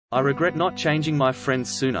I regret not changing my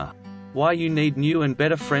friends sooner. Why you need new and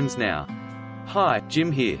better friends now. Hi,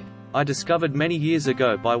 Jim here. I discovered many years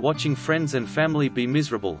ago by watching friends and family be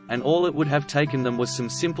miserable, and all it would have taken them was some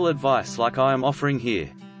simple advice like I am offering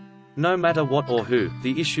here. No matter what or who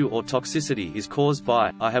the issue or toxicity is caused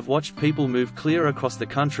by, I have watched people move clear across the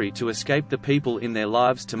country to escape the people in their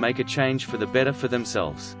lives to make a change for the better for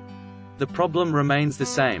themselves. The problem remains the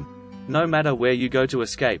same. No matter where you go to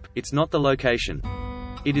escape, it's not the location.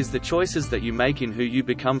 It is the choices that you make in who you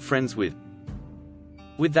become friends with.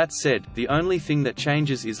 With that said, the only thing that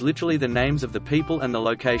changes is literally the names of the people and the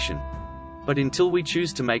location. But until we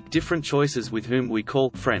choose to make different choices with whom we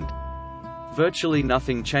call friend, virtually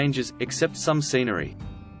nothing changes, except some scenery.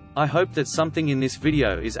 I hope that something in this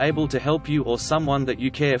video is able to help you or someone that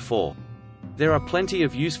you care for. There are plenty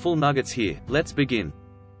of useful nuggets here. Let's begin.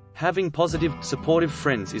 Having positive, supportive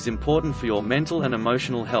friends is important for your mental and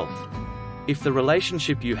emotional health. If the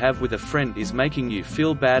relationship you have with a friend is making you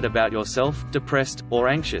feel bad about yourself, depressed, or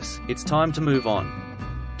anxious, it's time to move on.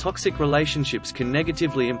 Toxic relationships can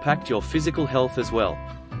negatively impact your physical health as well.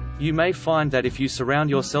 You may find that if you surround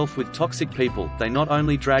yourself with toxic people, they not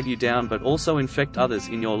only drag you down but also infect others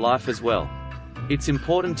in your life as well. It's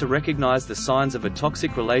important to recognize the signs of a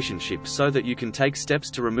toxic relationship so that you can take steps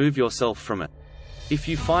to remove yourself from it. If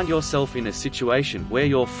you find yourself in a situation where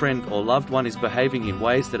your friend or loved one is behaving in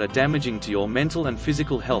ways that are damaging to your mental and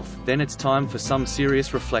physical health, then it's time for some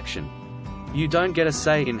serious reflection. You don't get a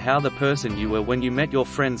say in how the person you were when you met your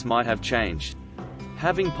friends might have changed.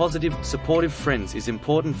 Having positive, supportive friends is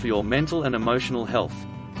important for your mental and emotional health.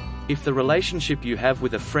 If the relationship you have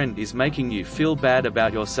with a friend is making you feel bad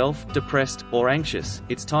about yourself, depressed, or anxious,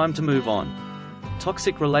 it's time to move on.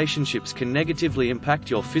 Toxic relationships can negatively impact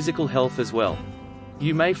your physical health as well.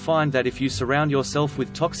 You may find that if you surround yourself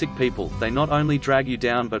with toxic people, they not only drag you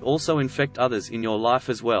down but also infect others in your life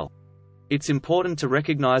as well. It's important to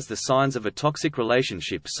recognize the signs of a toxic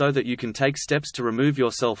relationship so that you can take steps to remove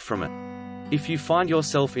yourself from it. If you find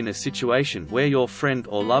yourself in a situation where your friend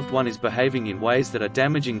or loved one is behaving in ways that are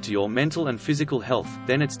damaging to your mental and physical health,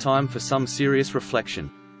 then it's time for some serious reflection.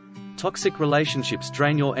 Toxic relationships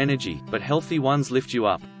drain your energy, but healthy ones lift you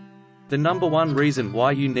up. The number one reason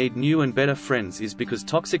why you need new and better friends is because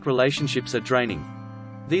toxic relationships are draining.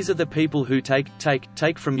 These are the people who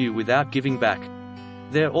take from you without giving back.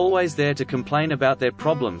 They're always there to complain about their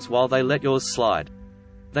problems while they let yours slide.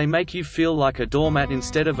 They make you feel like a doormat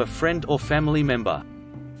instead of a friend or family member.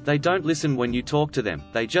 They don't listen when you talk to them,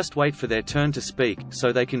 they just wait for their turn to speak,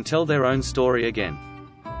 so they can tell their own story again.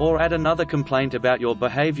 Or add another complaint about your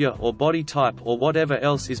behavior or body type or whatever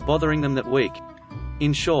else is bothering them that week.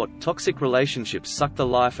 In short, toxic relationships suck the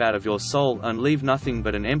life out of your soul and leave nothing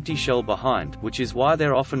but an empty shell behind, which is why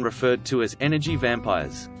they're often referred to as energy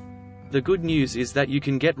vampires. The good news is that you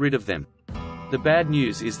can get rid of them. The bad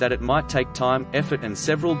news is that it might take time, effort and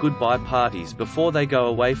several goodbye parties before they go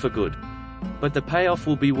away for good. But the payoff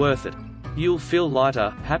will be worth it. You'll feel lighter,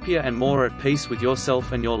 happier and more at peace with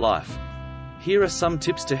yourself and your life. Here are some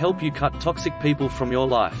tips to help you cut toxic people from your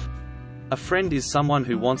life. A friend is someone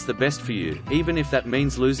who wants the best for you, even if that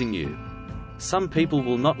means losing you. Some people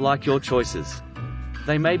will not like your choices.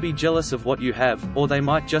 They may be jealous of what you have, or they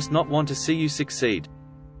might just not want to see you succeed.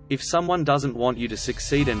 If someone doesn't want you to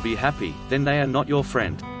succeed and be happy, then they are not your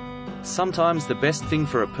friend. Sometimes the best thing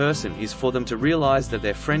for a person is for them to realize that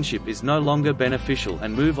their friendship is no longer beneficial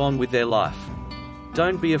and move on with their life.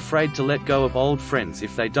 Don't be afraid to let go of old friends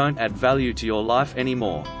if they don't add value to your life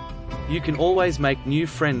anymore. You can always make new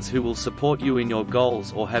friends who will support you in your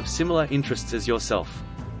goals or have similar interests as yourself.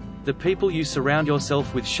 The people you surround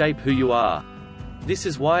yourself with shape who you are. This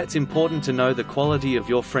is why it's important to know the quality of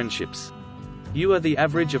your friendships. You are the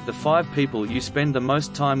average of the 5 people you spend the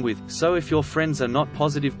most time with, so if your friends are not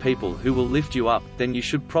positive people who will lift you up, then you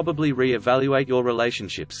should probably re-evaluate your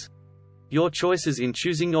relationships. Your choices in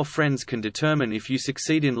choosing your friends can determine if you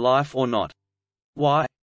succeed in life or not. Why?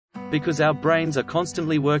 Because our brains are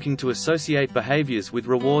constantly working to associate behaviors with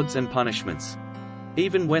rewards and punishments,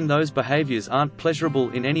 even when those behaviors aren't pleasurable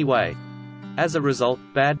in any way. As a result,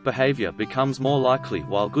 bad behavior becomes more likely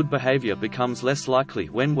while good behavior becomes less likely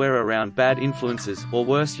when we're around bad influences, or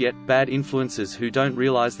worse yet, bad influences who don't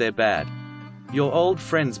realize they're bad. Your old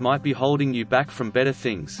friends might be holding you back from better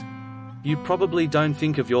things. You probably don't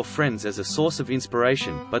think of your friends as a source of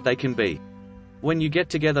inspiration, but they can be. When you get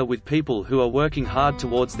together with people who are working hard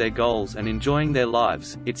towards their goals and enjoying their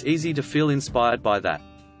lives, it's easy to feel inspired by that.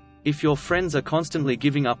 If your friends are constantly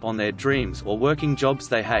giving up on their dreams or working jobs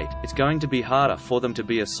they hate, it's going to be harder for them to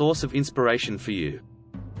be a source of inspiration for you.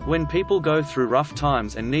 When people go through rough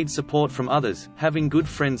times and need support from others, having good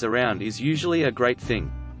friends around is usually a great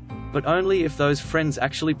thing. But only if those friends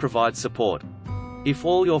actually provide support. If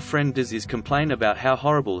all your friend does is complain about how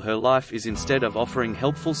horrible her life is instead of offering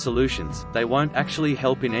helpful solutions, they won't actually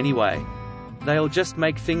help in any way. They'll just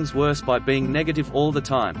make things worse by being negative all the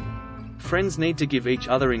time. Friends need to give each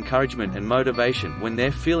other encouragement and motivation when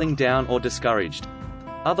they're feeling down or discouraged.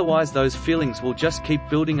 Otherwise those feelings will just keep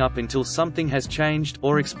building up until something has changed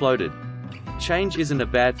or exploded. Change isn't a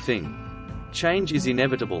bad thing. Change is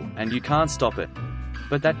inevitable, and you can't stop it.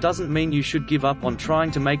 But that doesn't mean you should give up on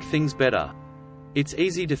trying to make things better. It's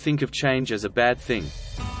easy to think of change as a bad thing.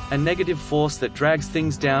 A negative force that drags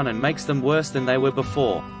things down and makes them worse than they were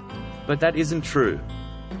before. But that isn't true.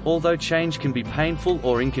 Although change can be painful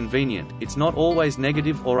or inconvenient, it's not always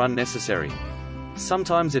negative or unnecessary.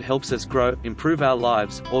 Sometimes it helps us grow, improve our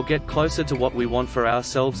lives, or get closer to what we want for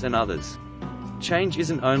ourselves and others. Change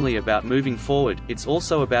isn't only about moving forward, it's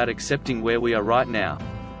also about accepting where we are right now.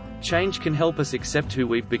 Change can help us accept who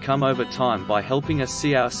we've become over time by helping us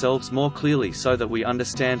see ourselves more clearly so that we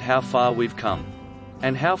understand how far we've come.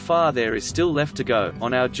 And how far there is still left to go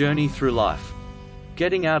on our journey through life.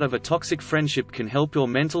 Getting out of a toxic friendship can help your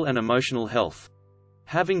mental and emotional health.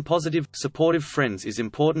 Having positive, supportive friends is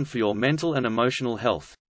important for your mental and emotional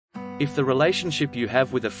health. If the relationship you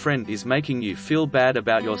have with a friend is making you feel bad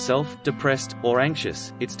about yourself, depressed, or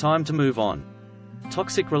anxious, it's time to move on.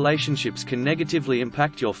 Toxic relationships can negatively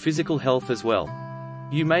impact your physical health as well.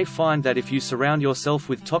 You may find that if you surround yourself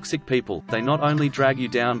with toxic people, they not only drag you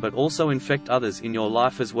down but also infect others in your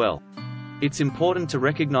life as well. It's important to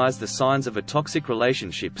recognize the signs of a toxic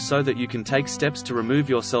relationship so that you can take steps to remove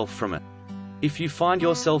yourself from it. If you find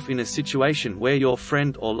yourself in a situation where your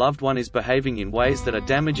friend or loved one is behaving in ways that are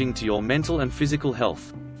damaging to your mental and physical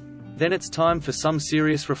health, then it's time for some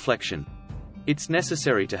serious reflection. It's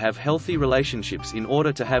necessary to have healthy relationships in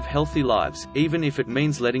order to have healthy lives, even if it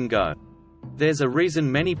means letting go. There's a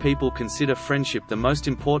reason many people consider friendship the most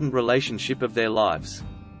important relationship of their lives.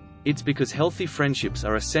 It's because healthy friendships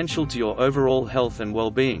are essential to your overall health and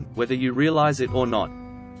well-being, whether you realize it or not.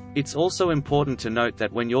 It's also important to note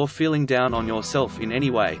that when you're feeling down on yourself in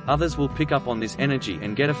any way, others will pick up on this energy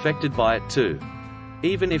and get affected by it too.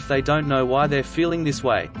 Even if they don't know why they're feeling this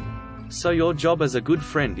way. So your job as a good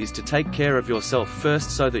friend is to take care of yourself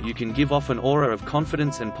first so that you can give off an aura of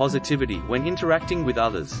confidence and positivity when interacting with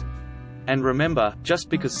others. And remember, just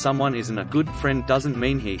because someone isn't a good friend doesn't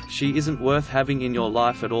mean she isn't worth having in your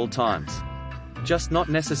life at all times. Just not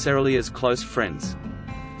necessarily as close friends.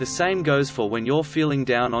 The same goes for when you're feeling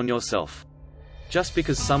down on yourself. Just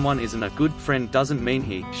because someone isn't a good friend doesn't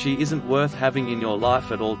mean she isn't worth having in your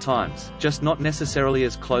life at all times, just not necessarily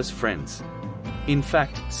as close friends. In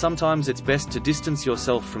fact, sometimes it's best to distance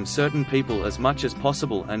yourself from certain people as much as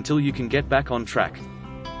possible until you can get back on track.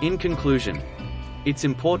 In conclusion, it's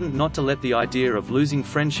important not to let the idea of losing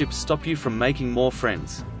friendships stop you from making more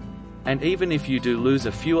friends. And even if you do lose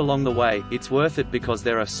a few along the way, it's worth it because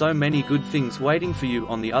there are so many good things waiting for you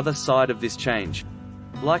on the other side of this change.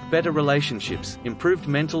 Like better relationships, improved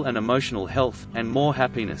mental and emotional health, and more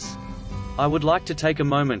happiness. I would like to take a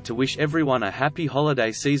moment to wish everyone a happy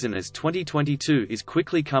holiday season as 2022 is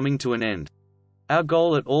quickly coming to an end. Our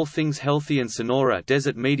goal at All Things Healthy and Sonora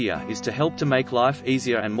Desert Media is to help to make life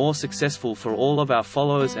easier and more successful for all of our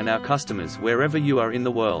followers and our customers wherever you are in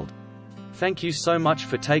the world. Thank you so much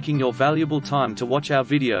for taking your valuable time to watch our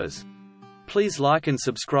videos. Please like and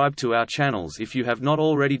subscribe to our channels if you have not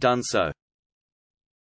already done so.